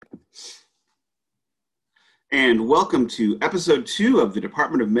And welcome to episode 2 of the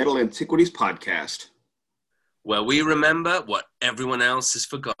Department of Metal Antiquities podcast. Where we remember what everyone else has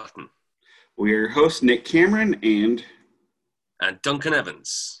forgotten. We're your hosts, Nick Cameron and Duncan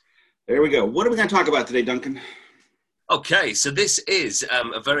Evans. There we go. What are we going to talk about today, Duncan? Okay, so this is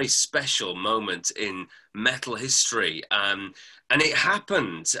a very special moment in metal history. And it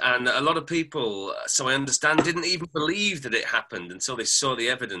happened, and a lot of people, so I understand, didn't even believe that it happened until they saw the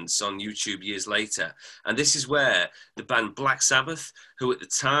evidence on YouTube years later. And this is where the band Black Sabbath, who at the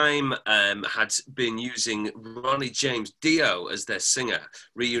time had been using Ronnie James Dio as their singer,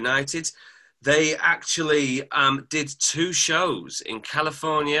 reunited. They actually did 2 shows in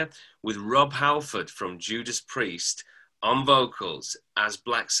California with Rob Halford from Judas Priest on vocals as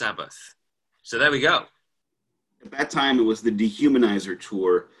Black Sabbath. So there we go. At that time, it was the Dehumanizer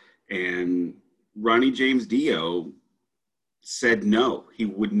tour, and Ronnie James Dio said no, he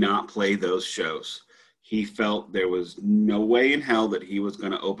would not play those shows. He felt there was no way in hell that he was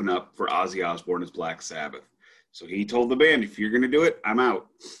going to open up for Ozzy Osbourne as Black Sabbath. So he told the band, if you're going to do it, I'm out.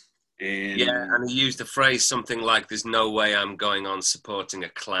 And he used the phrase something like, there's no way I'm going on supporting a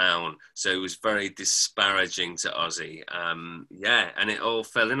clown. So it was very disparaging to Ozzy. And it all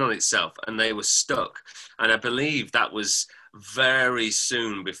fell in on itself and they were stuck. And I believe that was very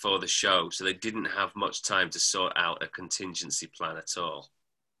soon before the show. So they didn't have much time to sort out a contingency plan at all.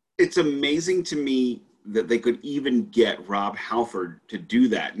 It's amazing to me that they could even get Rob Halford to do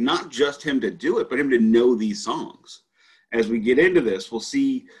that. Not just him to do it, but him to know these songs. As we get into this, we'll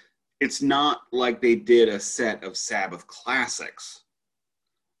see it's not like they did a set of Sabbath classics.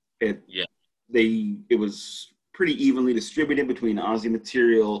 It was pretty evenly distributed between Ozzy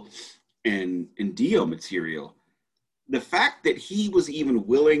material and Dio material. The fact that he was even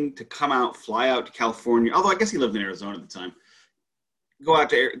willing to fly out to California, although I guess he lived in Arizona at the time, go out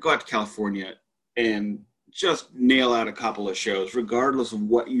to California and just nail out a couple of shows, regardless of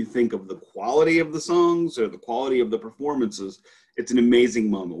what you think of the quality of the songs or the quality of the performances. It's an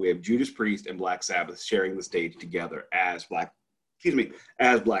amazing moment. We have Judas Priest and Black Sabbath sharing the stage together as Black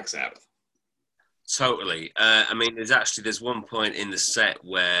Sabbath. Totally. There's one point in the set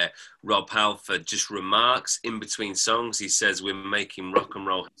where Rob Halford just remarks in between songs. He says, we're making rock and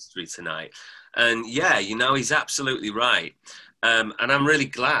roll history tonight. And he's absolutely right. And I'm really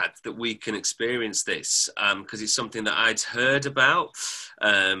glad that we can experience this because it's something that I'd heard about.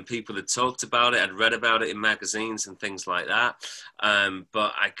 People had talked about it. I'd read about it in magazines and things like that.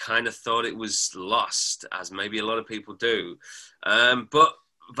 But I kind of thought it was lost, as maybe a lot of people do. But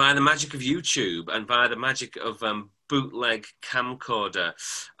via the magic of YouTube and via the magic of bootleg camcorder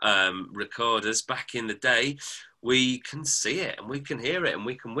recorders back in the day, we can see it and we can hear it and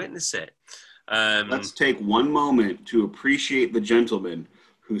we can witness it. Let's take one moment to appreciate the gentleman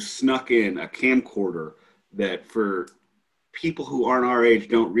who snuck in a camcorder that, for people who aren't our age,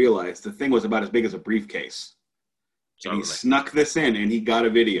 don't realize the thing was about as big as a briefcase. Totally. And he snuck this in and he got a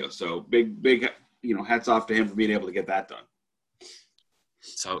video. So big, hats off to him for being able to get that done.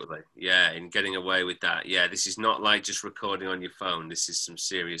 Totally. Yeah. And getting away with that. Yeah. This is not like just recording on your phone. This is some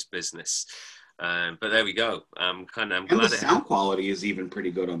serious business. But there we go. I'm glad the sound quality is even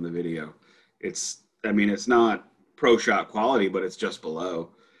pretty good on the video. It's not pro shot quality, but it's just below.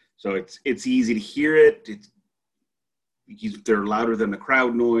 So it's easy to hear it. They're louder than the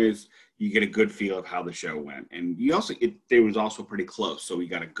crowd noise. You get a good feel of how the show went. And it was also pretty close. So we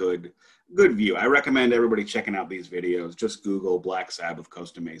got a good view. I recommend everybody checking out these videos. Just Google Black Sabbath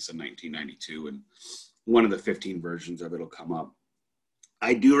Costa Mesa 1992 and one of the 15 versions of it will come up.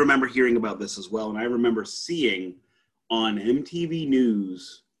 I do remember hearing about this as well. And I remember seeing on MTV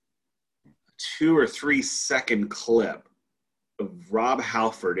News 2 or 3 second clip of Rob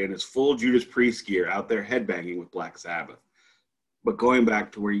Halford in his full Judas Priest gear out there headbanging with Black Sabbath. But going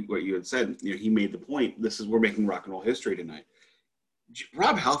back to what you had said, he made the point, we're making rock and roll history tonight.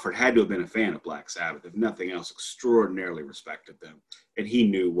 Rob Halford had to have been a fan of Black Sabbath, if nothing else, extraordinarily respected them. And he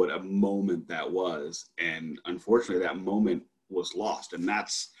knew what a moment that was. And unfortunately, that moment was lost. And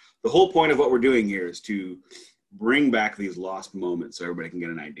that's the whole point of what we're doing here, is to bring back these lost moments so everybody can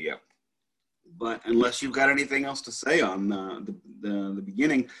get an idea. But unless you've got anything else to say on the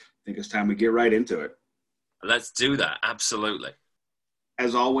beginning, I think it's time we get right into it. Let's do that. Absolutely.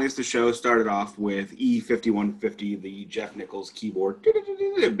 As always, the show started off with E5150, the Jeff Nichols keyboard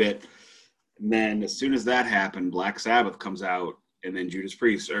bit. And then as soon as that happened, Black Sabbath comes out, and then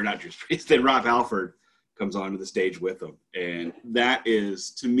then Rob Halford comes onto the stage with them. And that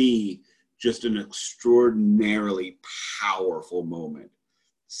is, to me, just an extraordinarily powerful moment.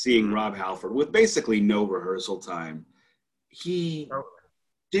 Seeing Rob Halford with basically no rehearsal time. He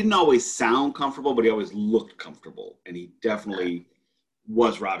didn't always sound comfortable, but he always looked comfortable. And he definitely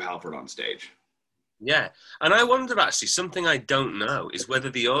was Rob Halford on stage. Yeah. And I wonder, actually, something I don't know is whether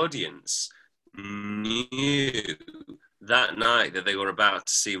the audience knew that night that they were about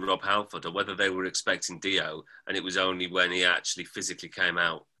to see Rob Halford, or whether they were expecting Dio, and it was only when he actually physically came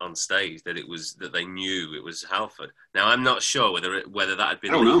out on stage that they knew it was Halford. Now, I'm not sure whether that had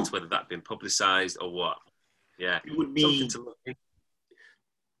been leaked, whether that had been publicized, or what. Yeah, it would be something to look into.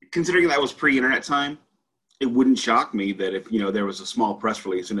 Considering that was pre-internet time. It wouldn't shock me that if there was a small press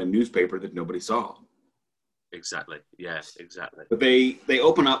release in a newspaper that nobody saw. Exactly. Yeah, exactly. But they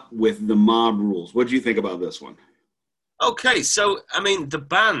open up with the Mob Rules. What do you think about this one? Okay, so, I mean, the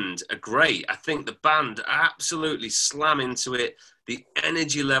band are great. I think the band absolutely slam into it. The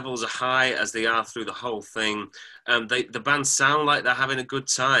energy levels are high, as they are through the whole thing. The band sound like they're having a good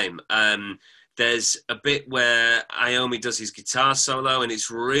time. There's a bit where Iommi does his guitar solo, and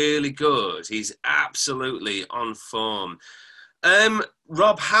it's really good. He's absolutely on form.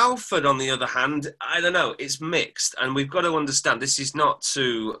 Rob Halford, on the other hand, I don't know. It's mixed, and we've got to understand this is not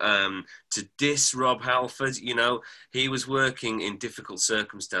to diss Rob Halford. He was working in difficult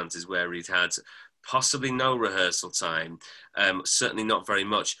circumstances where he'd had possibly no rehearsal time, certainly not very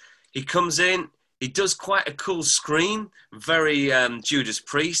much. He comes in. He does quite a cool scream, very Judas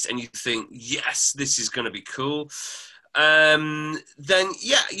Priest, and you think, yes, this is going to be cool. Then,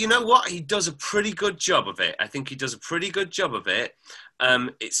 yeah, you know what? He does a pretty good job of it. I think he does a pretty good job of it.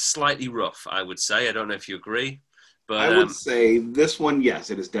 It's slightly rough, I would say. I don't know if you agree. But I would say this one,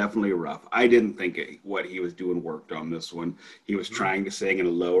 yes, it is definitely rough. I didn't think what he was doing worked on this one. He was trying to sing in a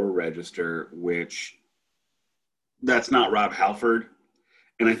lower register, which that's not Rob Halford.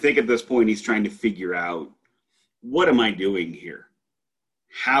 And I think at this point he's trying to figure out, what am I doing here?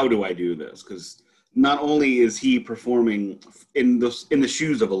 How do I do this? Because not only is he performing in the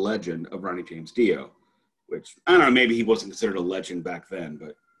shoes of a legend of Ronnie James Dio, which, I don't know, maybe he wasn't considered a legend back then,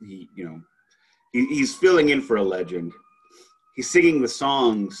 but he's filling in for a legend. He's singing the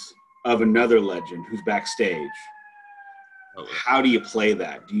songs of another legend who's backstage. Okay. How do you play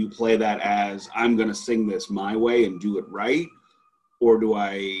that? Do you play that as, I'm going to sing this my way and do it right? Or do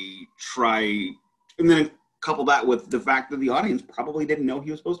I try, and then couple that with the fact that the audience probably didn't know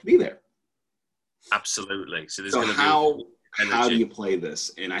he was supposed to be there. Absolutely. So there's so going to be how do you play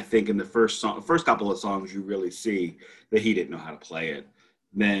this? And I think in the first couple of songs, you really see that he didn't know how to play it.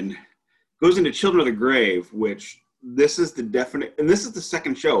 Then goes into Children of the Grave, which this is the definite, and this is the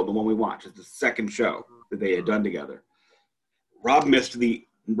second show, the one we watched. It's the second show that they had done together. Rob missed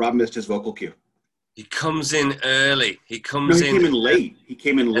his vocal cue. He comes in early. He came in late. He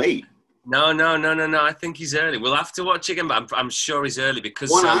came in late. No. I think he's early. We'll have to watch again, but I'm sure he's early because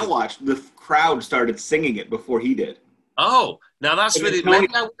I watched, the crowd started singing it before he did. Oh, now that's and really. Tony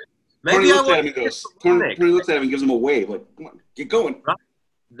looks at him and goes. Tony looks at him and gives him a wave, like, "Come on, get going." Right.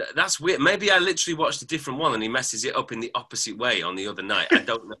 That's weird. Maybe I literally watched a different one and he messes it up in the opposite way on the other night. I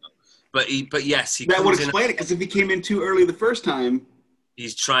don't know, but yes, he. That would explain it, because if he came in too early the first time,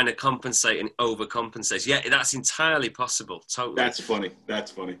 he's trying to compensate and overcompensate. Yeah, that's entirely possible. Totally. That's funny.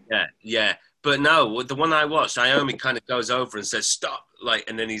 Yeah. But no, the one I watched, Iommi kind of goes over and says, "Stop!"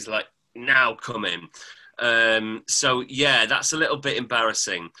 And then he's like, "Now come in." So yeah, that's a little bit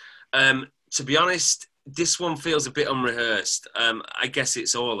embarrassing. To be honest, this one feels a bit unrehearsed. I guess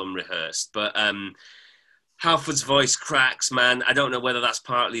it's all unrehearsed, but Halford's voice cracks, man. I don't know whether that's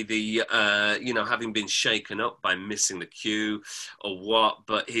partly the, having been shaken up by missing the cue or what,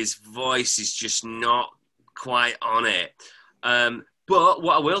 but his voice is just not quite on it. But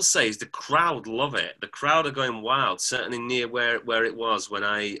what I will say is the crowd love it. The crowd are going wild, certainly near where it was when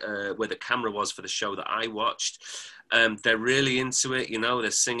where the camera was for the show that I watched. They're really into it,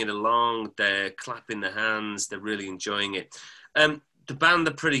 they're singing along, they're clapping their hands, they're really enjoying it. The band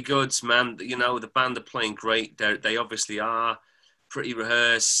are pretty good, man. The band are playing great. They obviously are pretty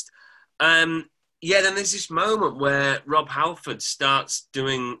rehearsed. Then there's this moment where Rob Halford starts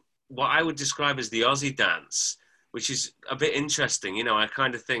doing what I would describe as the Ozzy dance, which is a bit interesting. I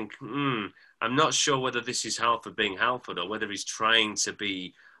kind of think, I'm not sure whether this is Halford being Halford or whether he's trying to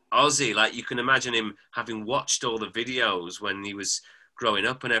be Ozzy. Like, you can imagine him having watched all the videos when he was growing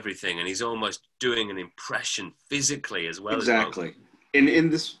up and everything, and he's almost doing an impression physically as well. Exactly. And in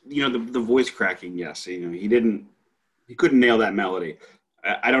this, the voice cracking, yes, he couldn't nail that melody.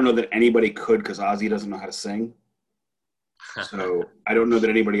 I don't know that anybody could, because Ozzy doesn't know how to sing. So I don't know that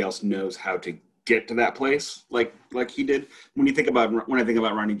anybody else knows how to get to that place like he did. When I think about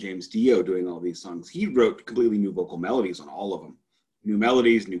Ronnie James Dio doing all these songs, he wrote completely new vocal melodies on all of them. New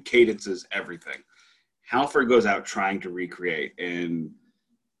melodies, new cadences, everything. Halford goes out trying to recreate, and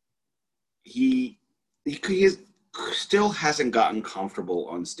he still hasn't gotten comfortable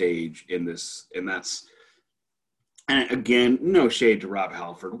on stage in this, and again, no shade to Rob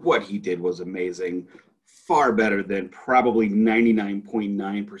Halford. What he did was amazing, far better than probably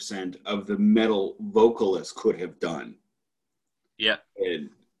 99.9% of the metal vocalists could have done. Yeah.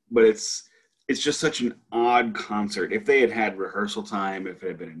 But it's just such an odd concert. If they had had rehearsal time, if it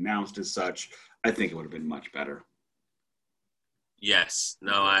had been announced as such, I think it would have been much better. Yes.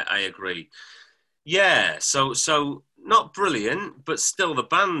 No, I agree. Yeah. So not brilliant, but still the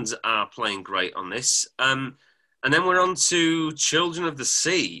bands are playing great on this. And then we're on to Children of the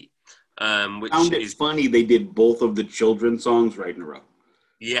Sea, which Found it is funny they did both of the children's songs right in a row.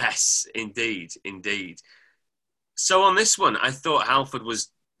 yes, indeed. So on this one, I thought Halford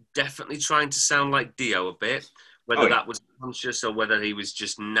was definitely trying to sound like Dio a bit, whether that was conscious or whether he was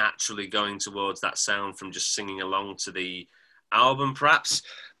just naturally going towards that sound from just singing along to the album, perhaps.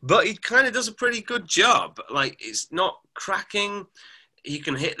 But he kind of does a pretty good job. Like, it's not cracking. He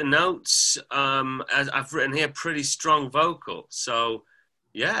can hit the notes. As I've written here, pretty strong vocal. So,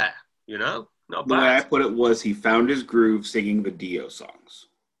 yeah, not bad. The way I put it was he found his groove singing the Dio songs.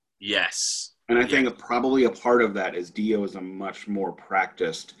 Yes. And I think probably a part of that is Dio is a much more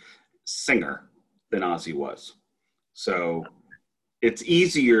practiced singer than Ozzy was. So it's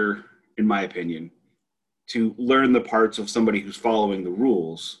easier, in my opinion, to learn the parts of somebody who's following the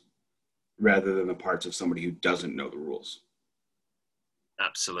rules rather than the parts of somebody who doesn't know the rules.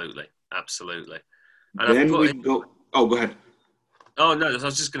 Absolutely. And then we go... Oh, go ahead. Oh, no, I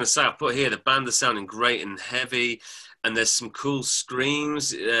was just going to say, I put here, the band is sounding great and heavy, and there's some cool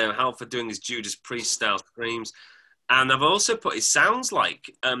screams. Halford doing his Judas Priest style screams. And I've also put, it sounds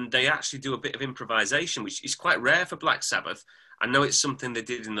like they actually do a bit of improvisation, which is quite rare for Black Sabbath. I know it's something they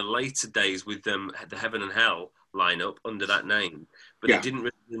did in the later days with the Heaven and Hell lineup under that name. But they didn't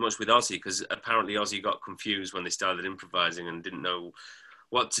really do much with Ozzy, because apparently Ozzy got confused when they started improvising and didn't know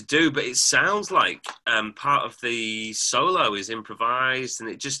what to do. But it sounds like part of the solo is improvised, and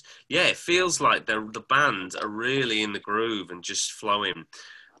it just, it feels like the band are really in the groove and just flowing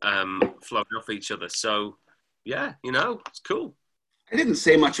off each other. So, it's cool. I didn't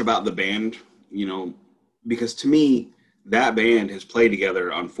say much about the band, because to me, that band has played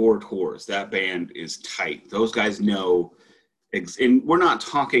together on 4 tours. That band is tight. Those guys know, and we're not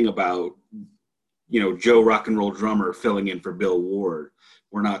talking about, Joe Rock and Roll drummer filling in for Bill Ward.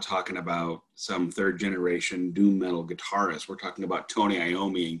 We're not talking about some 3rd-generation doom metal guitarist. We're talking about Tony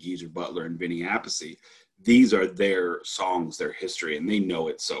Iommi and Geezer Butler and Vinny Appice. These are their songs, their history, and they know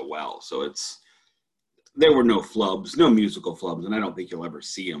it so well. So there were no flubs, no musical flubs, and I don't think you'll ever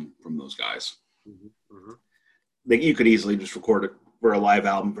see them from those guys. Mm-hmm. You could easily just record it for a live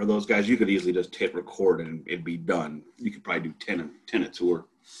album for those guys. You could easily just hit record and it'd be done. You could probably do 10 a tour.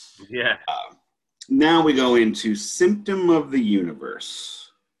 Yeah. Now we go into Symptom of the Universe.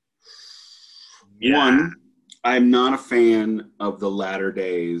 Yeah. One, I'm not a fan of the latter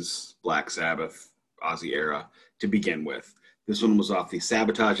days Black Sabbath, Ozzy era to begin with. This one was off the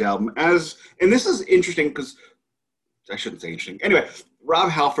Sabotage album. And this is interesting because, I shouldn't say interesting. Anyway, Rob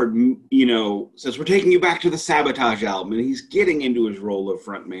Halford, says, we're taking you back to the Sabotage album. And he's getting into his role of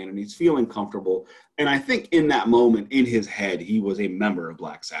frontman and he's feeling comfortable. And I think in that moment, in his head, he was a member of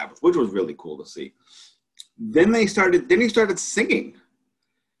Black Sabbath, which was really cool to see. Then he started singing.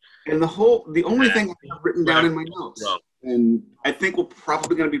 And the only thing I have written down in my notes, and I think we're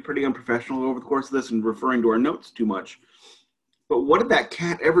probably going to be pretty unprofessional over the course of this and referring to our notes too much. But what did that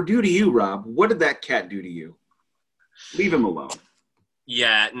cat ever do to you, Rob? What did that cat do to you? Leave him alone.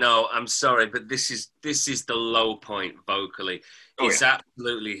 Yeah, no, I'm sorry, but this is the low point vocally. It's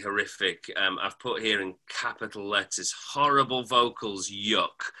absolutely horrific. I've put here in capital letters, horrible vocals,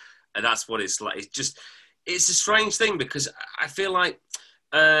 yuck. And that's what it's like. It's a strange thing because I feel like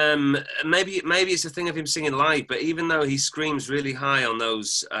maybe it's a thing of him singing live, but even though he screams really high on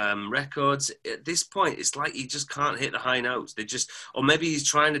those records, at this point it's like he just can't hit the high notes. Or maybe he's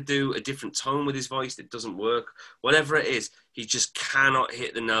trying to do a different tone with his voice that doesn't work. Whatever it is, he just cannot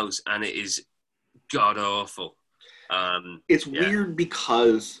hit the notes, and it is god awful. It's weird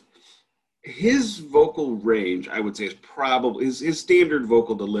because his vocal range, I would say, is probably his standard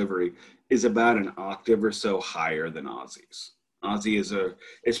vocal delivery is about an octave or so higher than Ozzy's. Ozzy is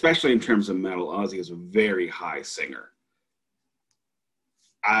especially in terms of metal, Ozzy is a very high singer.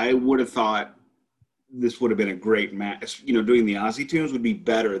 I would have thought this would have been a great match. Doing the Ozzy tunes would be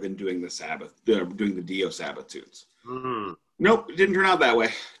better than doing doing the Dio Sabbath tunes. Mm-hmm. Nope, it didn't turn out that way.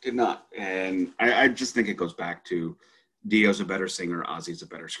 Did not. And I just think it goes back to Dio's a better singer, Ozzy's a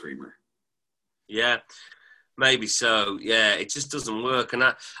better screamer. Yeah. Maybe so, yeah. It just doesn't work. And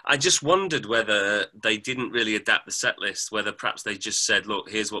I just wondered whether they didn't really adapt the set list, whether perhaps they just said, look,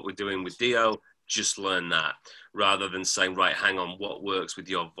 here's what we're doing with Dio, just learn that, rather than saying, right, hang on, what works with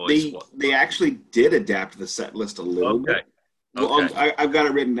your voice? They actually did adapt the set list a little bit. Well, Okay. I've got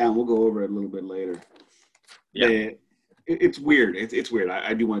it written down. We'll go over it a little bit later. Yeah. It's weird. It's weird.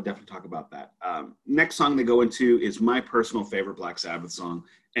 I do want to definitely talk about that. Next song they go into is my personal favorite Black Sabbath song,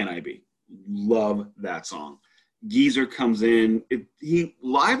 NIB. Love that song. Geezer comes in. He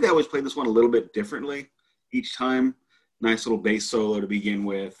live, they always play this one a little bit differently each time. Nice little bass solo to begin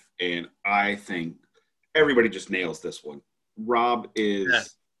with, and I think everybody just nails this one. Rob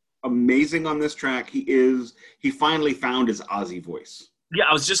is amazing on this track. He finally found his Ozzy voice. Yeah,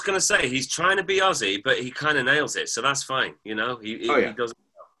 I was just going to say, he's trying to be Ozzy, but he kind of nails it, so that's fine, you know? He does it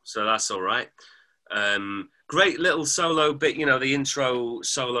well, so that's all right. Great little solo bit, you know, the intro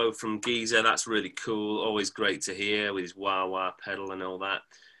solo from Geezer, that's really cool, always great to hear with his wah-wah pedal and all that.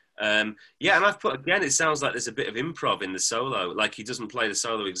 Yeah, and I've put, again, it sounds like there's a bit of improv in the solo, like he doesn't play the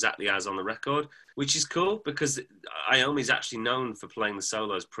solo exactly as on the record, which is cool because Iommi's actually known for playing the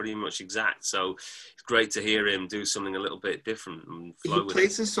solos pretty much exact, so it's great to hear him do something a little bit different and flow with it. He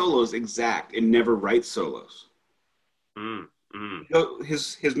plays his solos exact and never writes solos.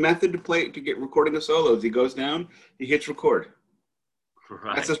 His method to get recording the solos, he goes down, he hits record.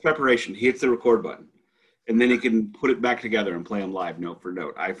 Right. That's his preparation. He hits the record button. And then he can put it back together and play them live note for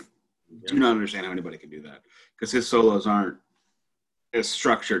note. I do not understand how anybody can do that because his solos aren't as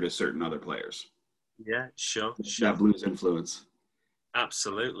structured as certain other players. Yeah, sure. That blues influence.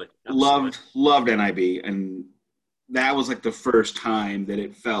 Absolutely. Loved NIB, and that was like the first time that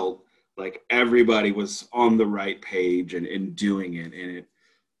it felt like everybody was on the right page and doing it, and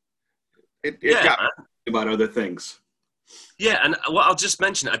it got me about other things. Yeah, and what I'll just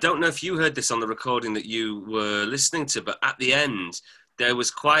mention, I don't know if you heard this on the recording that you were listening to, but at the end, there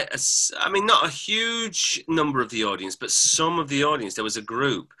was not a huge number of the audience, but some of the audience, there was a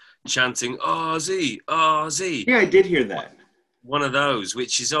group chanting, Ozzy, Ozzy. Yeah, I did hear that. One of those,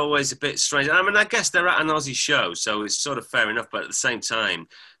 which is always a bit strange. I mean, I guess they're at an Ozzy show, so it's sort of fair enough, but at the same time,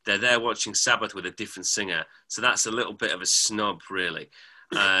 they're there watching Sabbath with a different singer, so that's a little bit of a snub, really.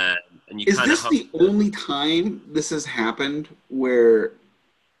 And is this the only time this has happened where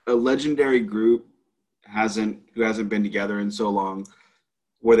a legendary group who hasn't been together in so long,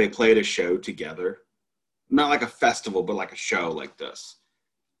 where they played a show together? Not like a festival, but like a show like this.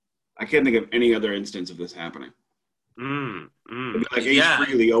 I can't think of any other instance of this happening. It'd be like Ace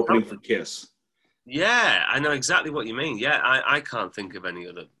Frehley opening for Kiss. Yeah, I know exactly what you mean. Yeah, I can't think of any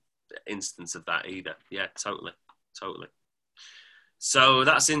other instance of that either. Yeah, totally. So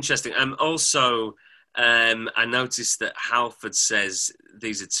that's interesting. Also, I noticed that Halford says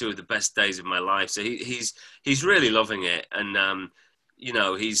these are two of the best days of my life. So he's really loving it, and you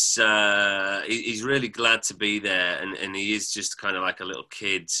know, he's really glad to be there, and he is just kind of like a little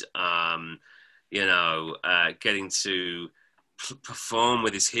kid, you know, getting to perform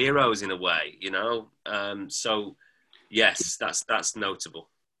with his heroes in a way, you know. So yes, that's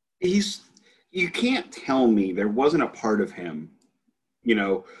notable. You can't tell me there wasn't a part of him, you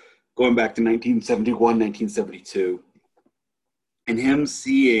know, going back to 1971, 1972, and him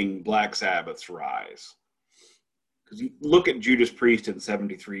seeing Black Sabbath's rise. Because you look at Judas Priest in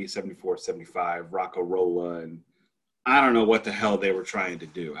 73, 74, 75, Rock-A-Rolla, and I don't know what the hell they were trying to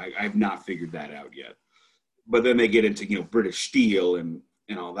do. I've not figured that out yet. But then they get into, you know, British Steel and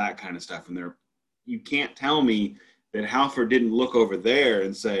all that kind of stuff, and you can't tell me that Halford didn't look over there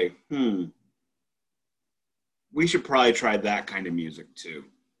and say, we should probably try that kind of music too.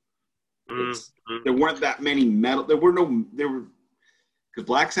 There weren't that many metal. Because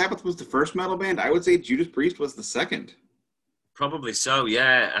Black Sabbath was the first metal band. I would say Judas Priest was the second. Probably so.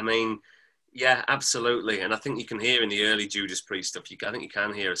 Yeah. I mean, yeah, absolutely. And I think you can hear in the early Judas Priest stuff. I think you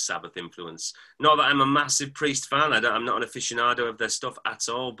can hear a Sabbath influence. Not that I'm a massive Priest fan. I'm not an aficionado of their stuff at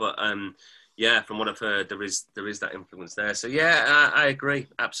all. But yeah, from what I've heard, there is that influence there. So yeah, I agree.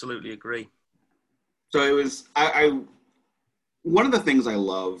 Absolutely agree. So it was, one of the things I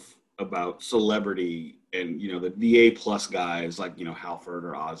love about celebrity and, you know, the A+ guys like, you know, Halford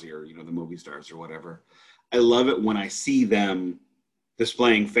or Ozzy or, you know, the movie stars or whatever, I love it when I see them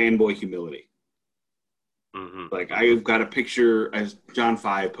displaying fanboy humility. Like I've got a picture, as John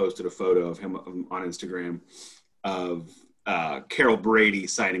 5 posted a photo of him on Instagram of Carol Brady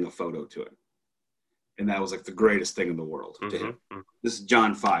signing a photo to him. And that was like the greatest thing in the world to him. This is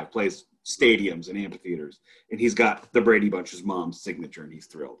John 5, plays stadiums and amphitheaters, and he's got the Brady Bunch's mom's signature, and he's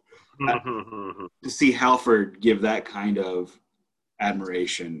thrilled. To see Halford give that kind of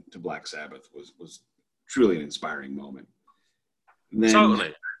admiration to Black Sabbath was truly an inspiring moment. And then,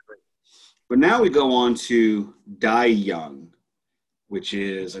 Totally. but now we go on to Die Young, which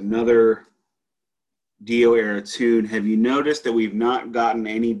is another Dio era tune. Have you noticed that we've not gotten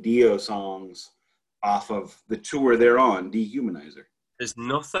any Dio songs off of the tour they're on, Dehumanizer? There's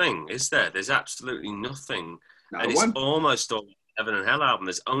nothing, is there? There's absolutely nothing. Not And a it's one. almost all Heaven and Hell album.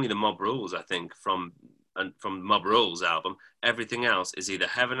 There's only the Mob Rules, I think, from Mob Rules album. Everything else is either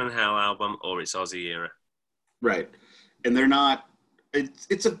Heaven and Hell album or it's Ozzy era. Right. And they're not,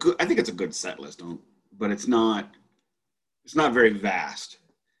 it's a good, I think it's a good set list, but it's not very vast.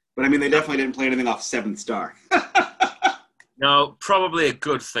 But I mean, they definitely didn't play anything off Seventh Star. No, probably a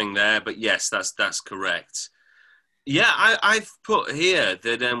good thing there, but yes, that's correct. Yeah, I've put here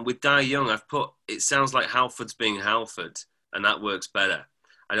that with Die Young, I've put it sounds like Halford's being Halford, and that works better.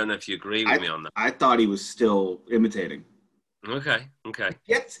 I don't know if you agree with me on that. I thought he was still imitating. Okay.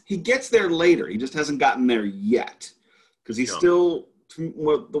 He gets there later. He just hasn't gotten there yet. Because he's still,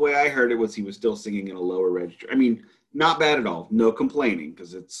 the way I heard it was he was still singing in a lower register. I mean, not bad at all. No complaining.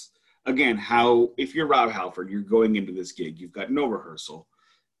 Because it's, again, if you're Rob Halford, you're going into this gig. You've got no rehearsal.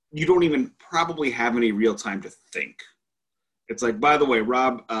 You don't even probably have any real time to think. It's like, by the way,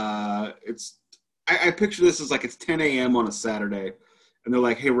 Rob, I picture this as like it's 10 a.m. on a Saturday. And they're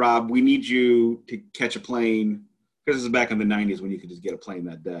like, hey, Rob, we need you to catch a plane. Because this is back in the 90s when you could just get a plane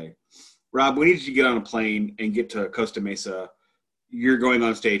that day. Rob, we need you to get on a plane and get to Costa Mesa. You're going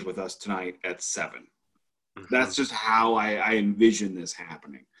on stage with us tonight at 7. Mm-hmm. That's just how I envision this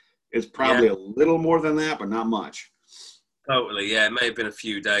happening. It's probably a little more than that, but not much. Totally, yeah. It may have been a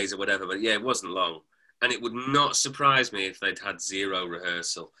few days or whatever, but yeah, it wasn't long. And it would not surprise me if they'd had zero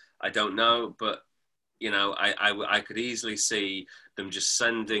rehearsal. I don't know, but, I could easily see them just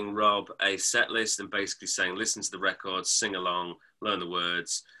sending Rob a set list and basically saying, listen to the records, sing along, learn the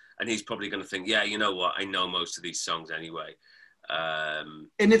words. And he's probably going to think, yeah, you know what? I know most of these songs anyway. And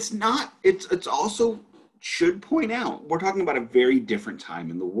it's also should point out, we're talking about a very different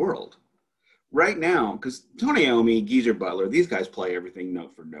time in the world. Right now, because Tony Iommi, Geezer Butler, these guys play everything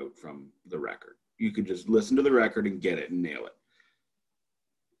note for note from the record. You could just listen to the record and get it and nail it.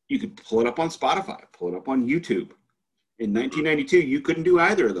 You could pull it up on Spotify, pull it up on YouTube. In 1992, you couldn't do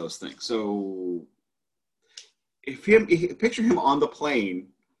either of those things. So picture him on the plane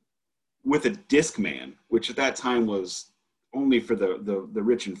with a Discman, which at that time was only for the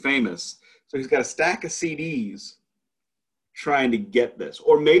rich and famous. So he's got a stack of CDs trying to get this.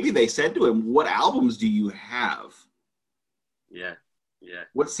 Or maybe they said to him, what albums do you have? Yeah.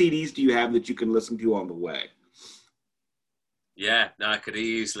 What CDs do you have that you can listen to on the way? Yeah, I could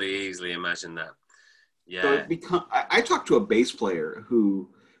easily imagine that. Yeah. So I talked to a bass player who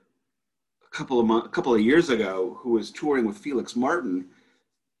a couple of years ago who was touring with Felix Martin.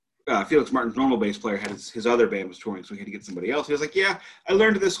 Felix Martin's normal bass player had his other band was touring, so he had to get somebody else. He was like, yeah, I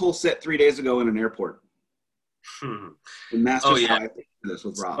learned this whole set 3 days ago in an airport. And that's just how I think this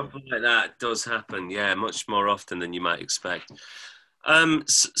with Rob. Something like that does happen, yeah, much more often than you might expect.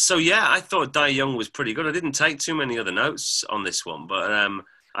 So yeah, I thought Die Young was pretty good. I didn't take too many other notes on this one, but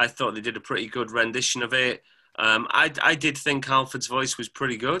I thought they did a pretty good rendition of it. I did think Halford's voice was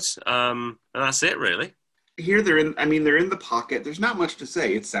pretty good, and that's it really. Here they're in the pocket. There's not much to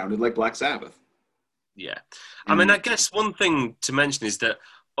say. It sounded like Black Sabbath. Yeah, I mean, I guess one thing to mention is that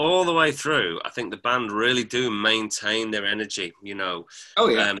all the way through, I think the band really do maintain their energy. Oh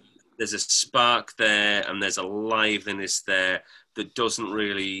yeah. There's a spark there, and there's a liveliness there that doesn't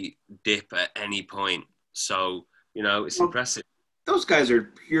really dip at any point. So, it's impressive. Those guys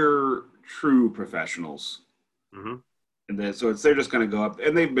are pure, true professionals. Mm-hmm. And they're just going to go up,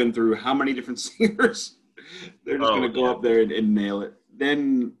 and they've been through how many different singers? They're just going to go up there and nail it.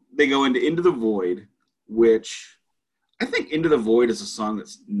 Then they go into the Void, which I think Into the Void is a song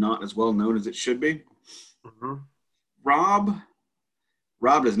that's not as well known as it should be. Mm-hmm. Rob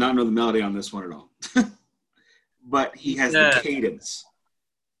does not know the melody on this one at all. But he has the cadence.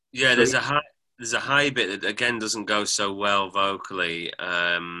 Yeah, there's a high bit that again doesn't go so well vocally,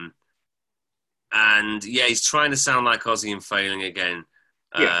 and yeah, he's trying to sound like Ozzy and failing again.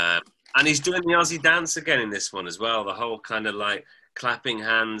 And he's doing the Ozzy dance again in this one as well. The whole kind of like clapping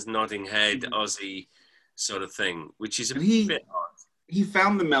hands, nodding head, Ozzy sort of thing, which is a bit odd. He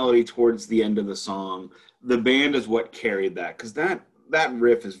found the melody towards the end of the song. The band is what carried that, because that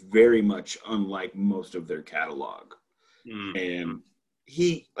riff is very much unlike most of their catalog. Mm-hmm. And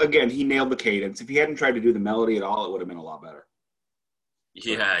he nailed the cadence. If he hadn't tried to do the melody at all, it would have been a lot better.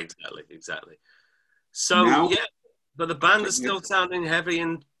 Yeah, exactly. So, now, yeah, but the band is still sounding heavy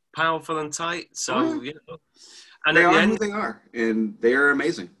and powerful and tight. So, and they are who they are, and they are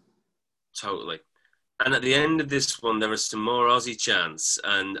amazing. Totally. And at the end of this one, there are some more Ozzy chants.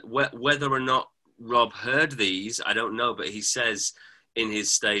 And whether or not Rob heard these, I don't know. But he says in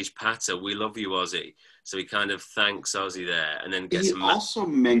his stage patter, "We love you, Ozzy." So he kind of thanks Ozzy there, and then gets He also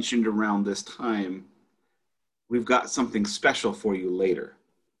mentioned around this time, "We've got something special for you later."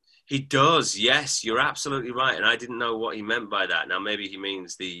 He does, yes, you're absolutely right. And I didn't know what he meant by that. Now, maybe he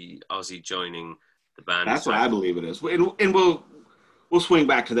means the Ozzy joining the band. That's what I believe it is. And we'll swing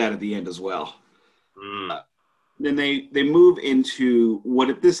back to that at the end as well. Then they move into what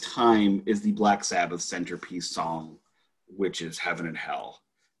at this time is the Black Sabbath centerpiece song, which is Heaven and Hell.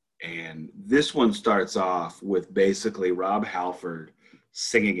 And this one starts off with basically Rob Halford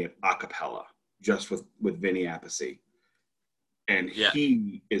singing it a cappella, just with Vinny Appice. And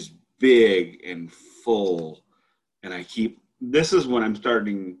he is big and full. And this is when I'm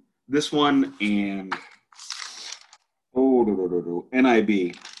starting this one and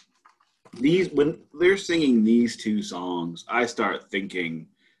NIB. When they're singing these two songs, I start thinking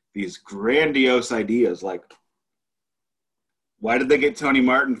these grandiose ideas like, why did they get Tony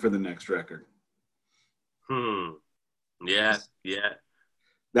Martin for the next record? Yeah.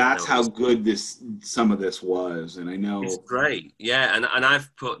 That's how good some of this was, and I know it's great. Yeah, and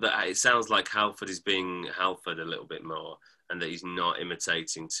I've put that it sounds like Halford is being Halford a little bit more, and that he's not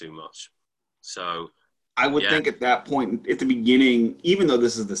imitating too much. So I would think at that point, at the beginning, even though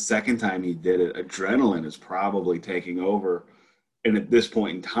this is the second time he did it, adrenaline is probably taking over. And at this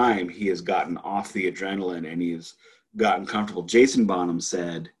point in time, he has gotten off the adrenaline and he's gotten comfortable. Jason Bonham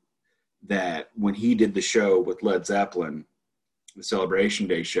said that when he did the show with Led Zeppelin, the Celebration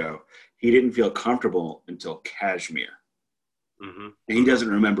Day show, he didn't feel comfortable until Kashmir. Mm-hmm. And he doesn't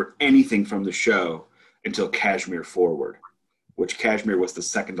remember anything from the show until Kashmir Forward, which Kashmir was the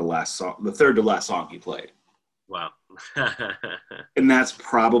third to last song he played. Wow. And that's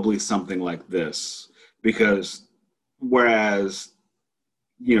probably something like this, because whereas,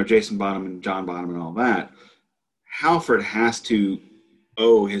 Jason Bonham and John Bonham and all that, Halford has to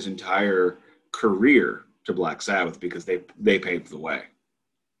owe his entire career to Black Sabbath because they paved the way.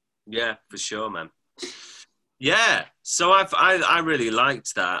 Yeah, for sure, man. Yeah, so I really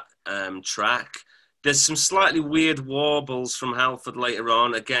liked that track. There's some slightly weird warbles from Halford later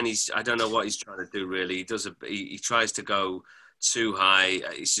on. Again, I don't know what he's trying to do really. He tries to go too high.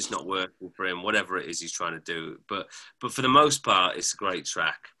 It's just not working for him. Whatever it is he's trying to do, but for the most part, it's a great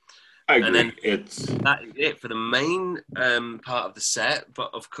track. I agree. And then that is it for the main part of the set.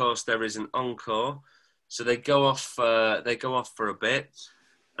 But of course, there is an encore. So they go off for a bit,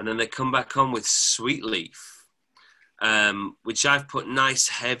 and then they come back on with Sweet Leaf, which I've put nice,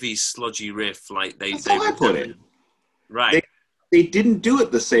 heavy, sludgy riff. Like That's how I put it. Right. They didn't do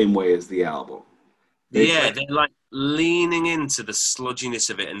it the same way as the album. They're like leaning into the sludginess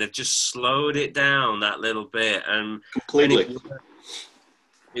of it, and they've just slowed it down that little bit, and completely. And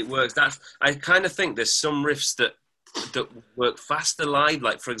it works. I kind of think there's some riffs that work faster live.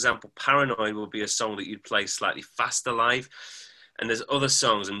 Like, for example, Paranoid will be a song that you'd play slightly faster live. And there's other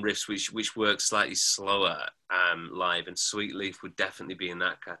songs and riffs which work slightly slower live. And Sweet Leaf would definitely be in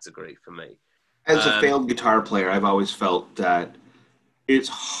that category for me. As a failed guitar player, I've always felt that it's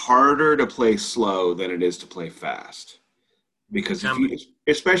harder to play slow than it is to play fast. Because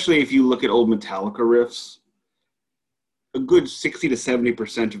especially if you look at old Metallica riffs, a good 60 to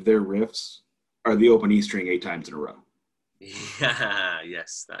 70% of their riffs are the open E string 8 times in a row. Yeah,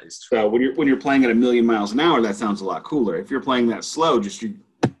 yes, that is true. So when you're playing at 1,000,000 miles an hour, that sounds a lot cooler. If you're playing that slow, it's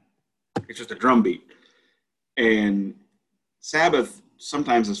just a drum beat. And Sabbath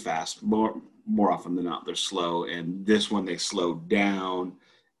sometimes is fast, more often than not they're slow. And this one they slowed down,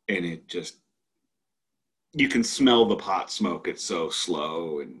 and it just, you can smell the pot smoke. It's so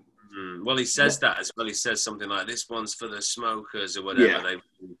slow. And well, he says that as well. He says something like, "This one's for the smokers," or whatever. Yeah. They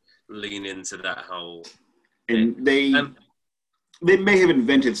lean into that whole. And they may have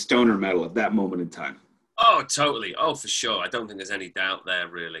invented stoner metal at that moment in time. Oh, totally. Oh, for sure. I don't think there's any doubt there,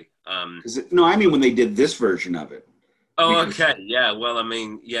 really. No, I mean when they did this version of it. Oh, okay. Yeah. Well, I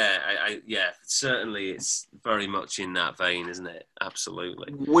mean, yeah. Certainly, it's very much in that vein, isn't it?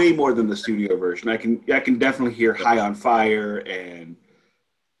 Absolutely. Way more than the studio version. I can definitely hear High on Fire and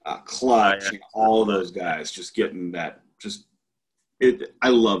Clutch and all those guys just getting that. I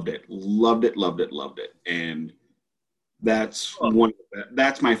loved it, and that's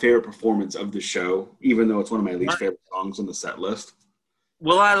that's my favorite performance of the show, even though it's one of my least favorite songs on the set list.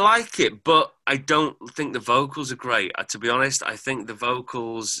 Well, I like it, but I don't think the vocals are great. To be honest, I think the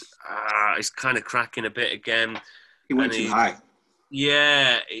vocals is kind of cracking a bit again. He went too high.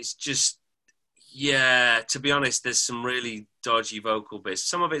 Yeah, it's just to be honest, there's some really dodgy vocal bits.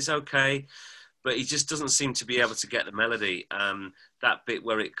 Some of it's okay, but he just doesn't seem to be able to get the melody. That bit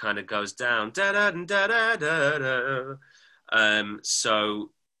where it kind of goes down, da da da da da da.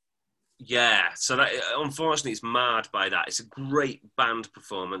 So yeah, so that unfortunately it's marred by that. It's a great band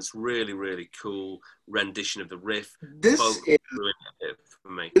performance, really, really cool rendition of the riff. This is it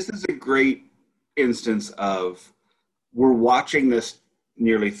for me. This is a great instance of we're watching this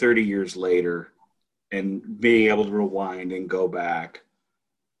nearly 30 years later and being able to rewind and go back.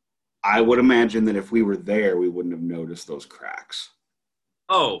 I would imagine that if we were there, we wouldn't have noticed those cracks.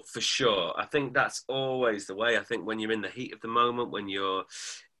 Oh, for sure. I think that's always the way. I think when you're in the heat of the moment, when you're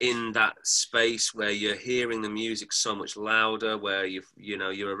in that space where you're hearing the music so much louder, where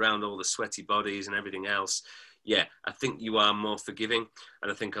you're around all the sweaty bodies and everything else, yeah, I think you are more forgiving.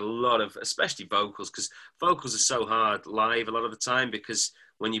 And I think a lot of, especially vocals, because vocals are so hard live a lot of the time, because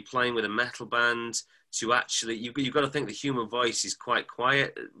when you're playing with a metal band, to actually, you've got to think the human voice is quite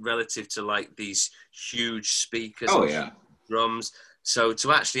quiet relative to like these huge speakers and drums. So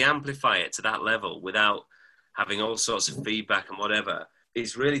to actually amplify it to that level without having all sorts of feedback and whatever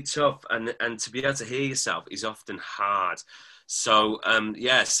is really tough. And to be able to hear yourself is often hard. So,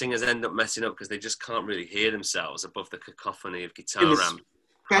 singers end up messing up because they just can't really hear themselves above the cacophony of guitar amp.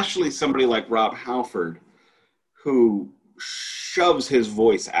 Especially somebody like Rob Halford, who shoves his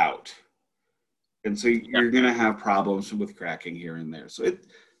voice out. And so you're going to have problems with cracking here and there. So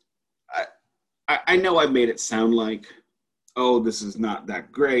I know I've made it sound like, oh, this is not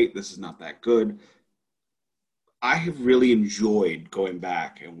that great, this is not that good. I have really enjoyed going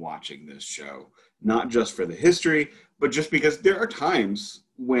back and watching this show, not just for the history, but just because there are times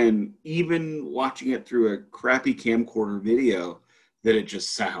when even watching it through a crappy camcorder video, that it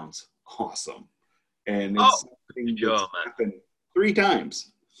just sounds awesome. And it's something that's happened 3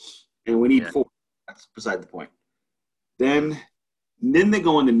 times, and we need 4. That's beside the point. Then they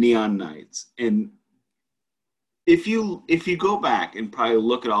go into Neon Nights, and if you go back and probably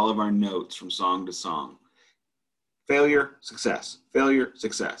look at all of our notes from song to song, failure, success, failure,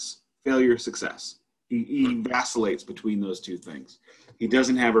 success, failure, success. He vacillates between those two things. He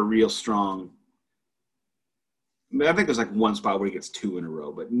doesn't have a real strong. I think there's like one spot where he gets 2 in a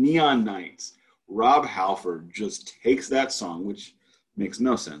row, but Neon Nights, Rob Halford just takes that song, which makes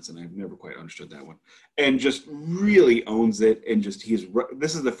no sense, and I've never quite understood that one, and just really owns it. And just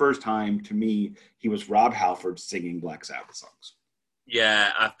this is the first time to me he was Rob Halford singing Black Sabbath songs.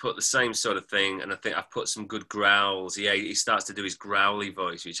 Yeah, I've put the same sort of thing, and I think I've put some good growls. Yeah, he starts to do his growly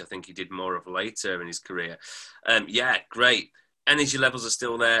voice, which I think he did more of later in his career. Great. Energy levels are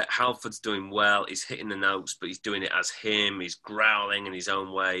still there. Halford's doing well. He's hitting the notes, but he's doing it as him. He's growling in his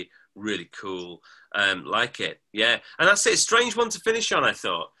own way. Really cool. Like it. Yeah. And that's it. Strange one to finish on, I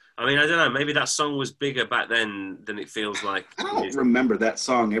thought. I mean, I don't know. Maybe that song was bigger back then than it feels like. I don't remember that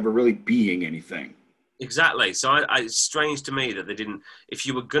song ever really being anything. Exactly. So it's strange to me that they didn't. If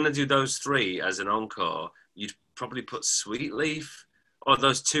you were going to do those 3 as an encore, you'd probably put Sweet Leaf, or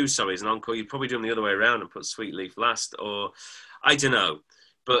those 2, sorry, as an encore. You'd probably do them the other way around and put Sweet Leaf last, or I don't know.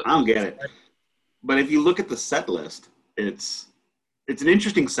 But I don't get it. But if you look at the set list, it's an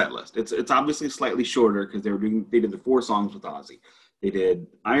interesting set list. It's obviously slightly shorter because they did the 4 songs with Ozzy. They did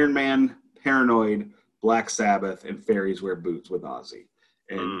Iron Man, Paranoid, Black Sabbath, and Fairies Wear Boots with Ozzy.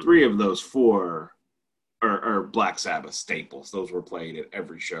 And 3 of those 4 are Black Sabbath staples. Those were played at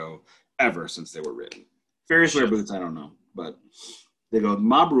every show ever since they were written. Fairies Wear Boots, I don't know. But they go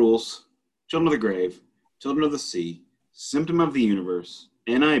Mob Rules, Children of the Grave, Children of the Sea, Symptom of the Universe,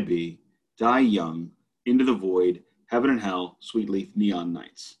 NIB, Die Young, Into the Void, Heaven and Hell, Sweet Leaf, Neon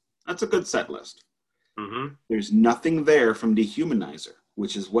Nights. That's a good set list. Mm-hmm. There's nothing there from Dehumanizer,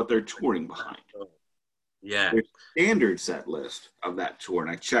 which is what they're touring behind. Yeah. There's a standard set list of that tour,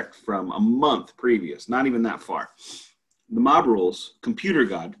 and I checked from a month previous, not even that far. The Mob Rules, Computer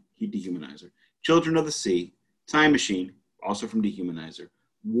God, Dehumanizer, Children of the Sea, Time Machine, also from Dehumanizer,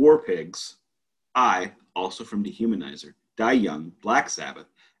 War Pigs, also from Dehumanizer, Die Young, Black Sabbath,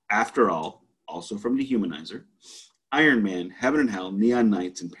 After All, also from Dehumanizer, Iron Man, Heaven and Hell, Neon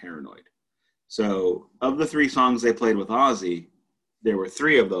Nights, and Paranoid. So of the 3 songs they played with Ozzy, there were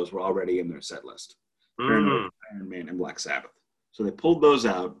 3 of those were already in their set list. Paranoid, Iron Man, and Black Sabbath. So they pulled those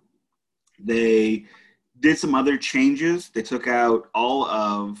out. They did some other changes. They took out all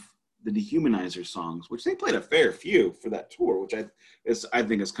of the Dehumanizer songs, which they played a fair few for that tour, which I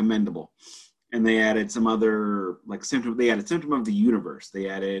think is commendable. And they added some other, like Symptom. They added Symptom of the Universe. They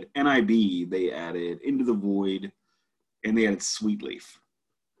added NIB. They added Into the Void, and they added Sweet Leaf.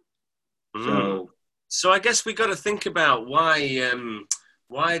 So I guess we got to think about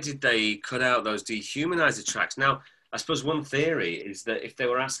why did they cut out those Dehumanizer tracks? Now, I suppose one theory is that if they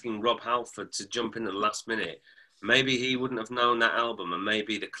were asking Rob Halford to jump in at the last minute, maybe he wouldn't have known that album, and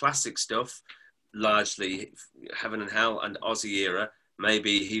maybe the classic stuff, largely Heaven and Hell and Ozzy era,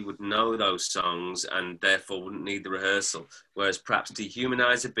 maybe he would know those songs and therefore wouldn't need the rehearsal. Whereas perhaps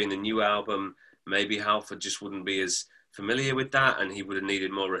Dehumanizer being the new album, maybe Halford just wouldn't be as familiar with that, and he would have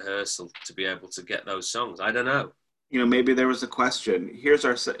needed more rehearsal to be able to get those songs. I don't know. Maybe there was a question. Here's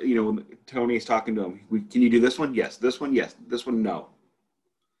our, Tony's talking to him. Can you do this one? Yes. This one? Yes. This one? No.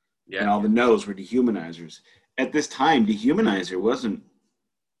 Yeah. And all the no's were Dehumanizers. At this time, Dehumanizer wasn't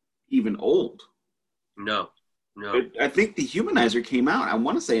even old. No. I think Dehumanizer came out, I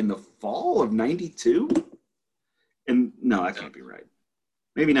want to say, in the fall of 92. And no, that can't be right.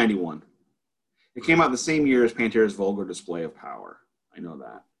 Maybe 91. It came out the same year as Pantera's Vulgar Display of Power. I know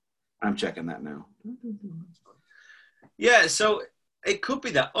that. I'm checking that now. Yeah, so it could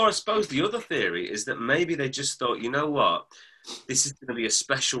be that. Or I suppose the other theory is that maybe they just thought, you know what? This is going to be a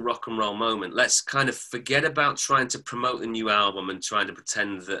special rock and roll moment. Let's kind of forget about trying to promote the new album and trying to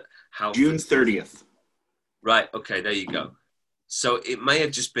pretend that how June 30th. Right, okay, there you go. So it may have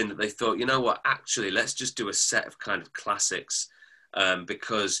just been that they thought, you know what, actually, let's just do a set of kind of classics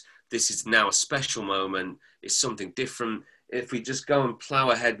because this is now a special moment. It's something different. If we just go and plow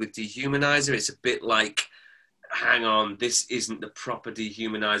ahead with Dehumanizer, it's a bit like, hang on, this isn't the proper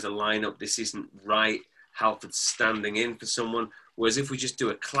Dehumanizer lineup. This isn't right. Halford's standing in for someone. Whereas if we just do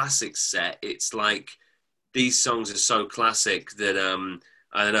a classic set, it's like these songs are so classic that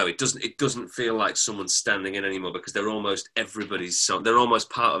I don't know. It doesn't feel like someone's standing in anymore because they're almost everybody's song. They're almost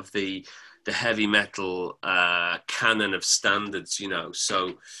part of the heavy metal canon of standards,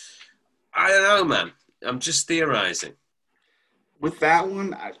 So I don't know, man. I'm just theorizing. With that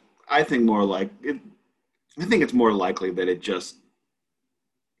one, I think more like it. I think it's more likely that he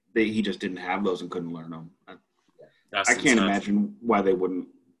just didn't have those and couldn't learn them. I can't imagine why they wouldn't.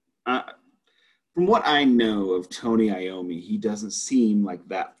 From what I know of Tony Iommi, he doesn't seem like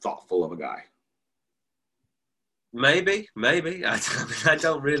that thoughtful of a guy. Maybe. I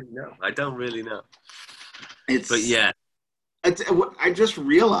don't really know. But yeah. I just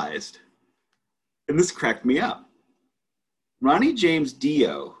realized, and this cracked me up, Ronnie James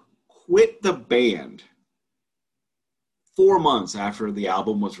Dio quit the band 4 months after the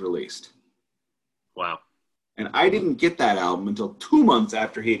album was released. Wow. And I didn't get that album until 2 months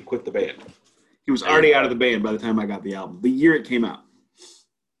after he had quit the band. He was already out of the band by the time I got the album, the year it came out.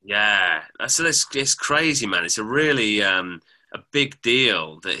 Yeah, it's crazy, man. It's a really a big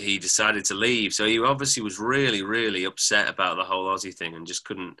deal that he decided to leave. So he obviously was really, really upset about the whole Ozzy thing and just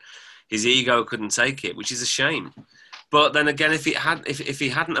his ego couldn't take it, which is a shame. But then again, if he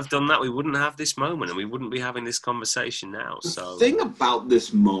hadn't have done that, we wouldn't have this moment and we wouldn't be having this conversation now. The thing about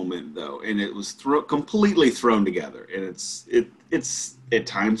this moment, though, and it was completely thrown together, and it's at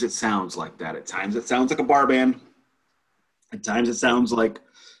times it sounds like that. At times it sounds like a bar band. At times it sounds like,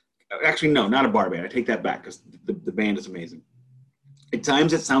 actually no, not a bar band. I take that back because the band is amazing. At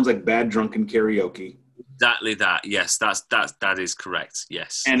times it sounds like bad drunken karaoke. Exactly that. Yes, that is correct.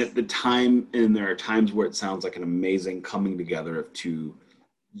 Yes. And there are times where it sounds like an amazing coming together of two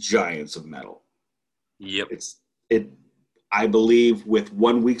giants of metal. Yep. I believe with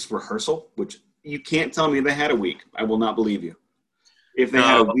 1 week's rehearsal, which you can't tell me they had a week. I will not believe you. If they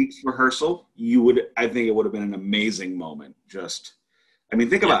had a week's rehearsal, I think it would have been an amazing moment.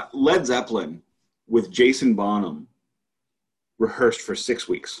 Think about Led Zeppelin with Jason Bonham rehearsed for 6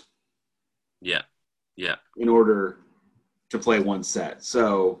 weeks. Yeah. Yeah. In order to play one set.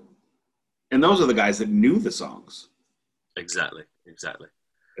 So, and those are the guys that knew the songs. Exactly.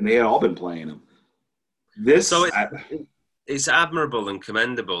 And they had all been playing them. It's admirable and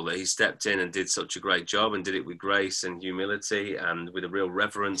commendable that he stepped in and did such a great job and did it with grace and humility and with a real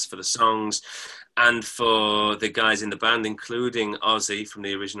reverence for the songs and for the guys in the band, including Ozzy from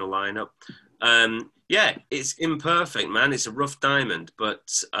the original lineup. It's imperfect, man. It's a rough diamond,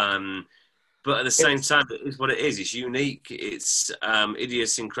 but at the same time, it is what it is. It's unique. It's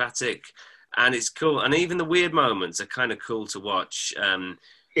idiosyncratic, and it's cool. And even the weird moments are kind of cool to watch.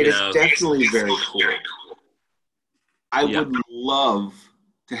 It is definitely very cool. I would love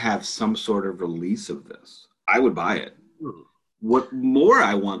to have some sort of release of this. I would buy it. What more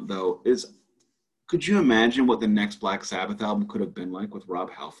I want, though, is could you imagine what the next Black Sabbath album could have been like with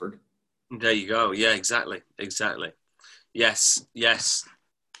Rob Halford? There you go. Yeah, exactly. Yes.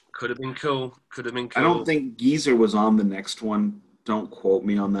 Could have been cool. I don't think Geezer was on the next one. Don't quote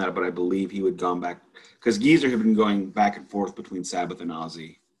me on that, but I believe he would gone back because Geezer had been going back and forth between Sabbath and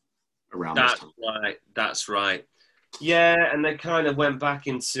Ozzy around this time. That's right. Yeah, and they kind of went back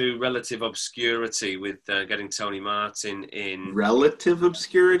into relative obscurity with getting Tony Martin in Relative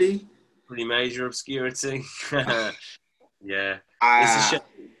obscurity. pretty major obscurity. Yeah, it's a shame.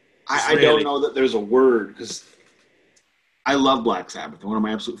 I It's I don't really, know that there's a word because I love Black Sabbath. They're one of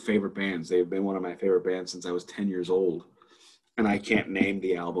my absolute favorite bands. They've been one of my favorite bands since I was 10 years old. And I can't name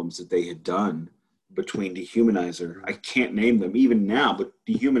the albums that they had done between Dehumanizer. I can't name them even now, but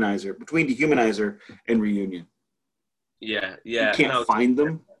between Dehumanizer and Reunion. yeah, You yeah. can't No, find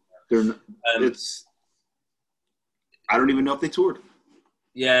them. They're um, it's I don't even know if they toured.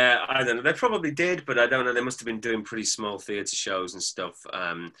 yeah, I don't know. They probably did, but I don't know. They must have been doing pretty small theatre shows and stuff.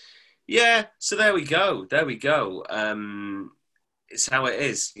 Yeah, so there we go. There we go. It's how it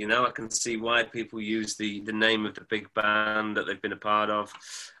is, you know. I can see why people use the name of the big band that they've been a part of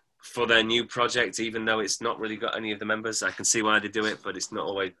for their new project, even though it's not really got any of the members. I can see why they do it, but it's not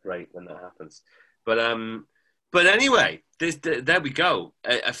always great when that happens. But but anyway, there we go.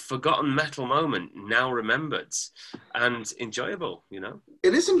 A forgotten metal moment now remembered and enjoyable, you know.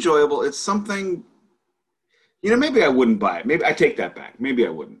 It is enjoyable. It's something, maybe I wouldn't buy it. Maybe I take that back. Maybe I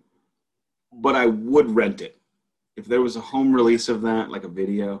wouldn't. But I would rent it. If there was a home release of that, like a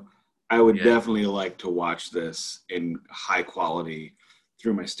video, I would Yeah, definitely like to watch this in high quality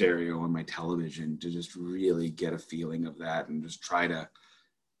through my stereo on my television to just really get a feeling of that and just try to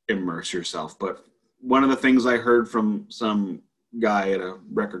immerse yourself. But one of the things I heard from some guy at a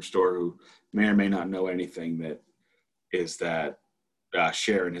record store who may or may not know anything that is that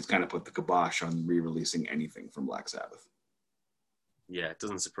Sharon has kind of put the kibosh on re-releasing anything from Black Sabbath. yeah, it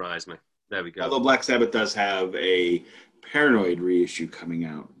doesn't surprise me. There we go. Although Black Sabbath does have a Paranoid reissue coming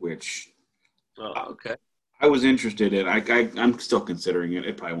out, which Oh, okay. I was interested in. I'm still considering it.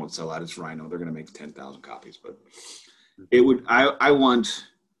 It probably won't sell out as Rhino. They're going to make 10,000 copies, but it would. I want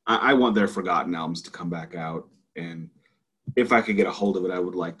their forgotten albums to come back out, and if I could get a hold of it, I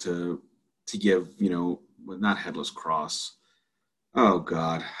would like to give not Headless Cross. Oh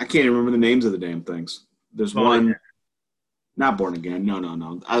God, I can't even remember the names of the damn things. There's Born one, Again. not Born Again. No, no,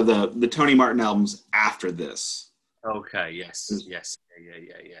 no. The Tony Martin albums after this. Okay. Yes. Yes.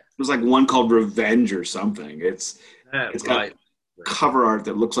 Yeah. There's like one called Revenge or something. Yeah. It's got Right. cover art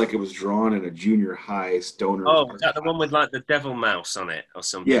that looks like it was drawn in a junior high stoner's Oh, is art that the class. one with like the devil mouse on it or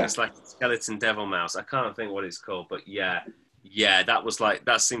something? Yeah, It's like a skeleton devil mouse. I can't think what it's called, but yeah, that was like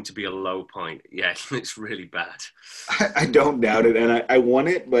that seemed to be a low point. Yeah, it's really bad. I don't doubt it, and I want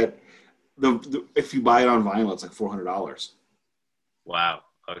it, but if you buy it on vinyl, it's like $400, Wow.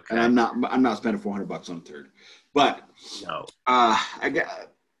 and Okay. I'm not spending $400 on a turd. But No. I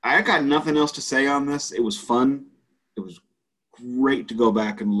got nothing else to say on this. It was fun. It was great to go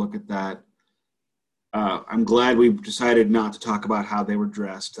back and look at that. I'm glad we decided not to talk about how they were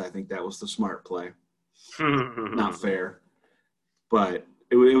dressed. I think that was the smart play. Not fair, but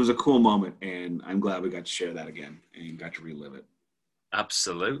it was a cool moment, and I'm glad we got to share that again and got to relive it.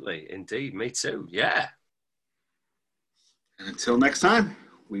 Absolutely. Indeed. Me too. Yeah. And until next time,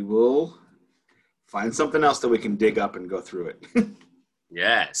 we will find something else that we can dig up and go through it.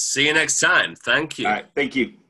 Yeah. See you next time. Thank All you. right. Thank you.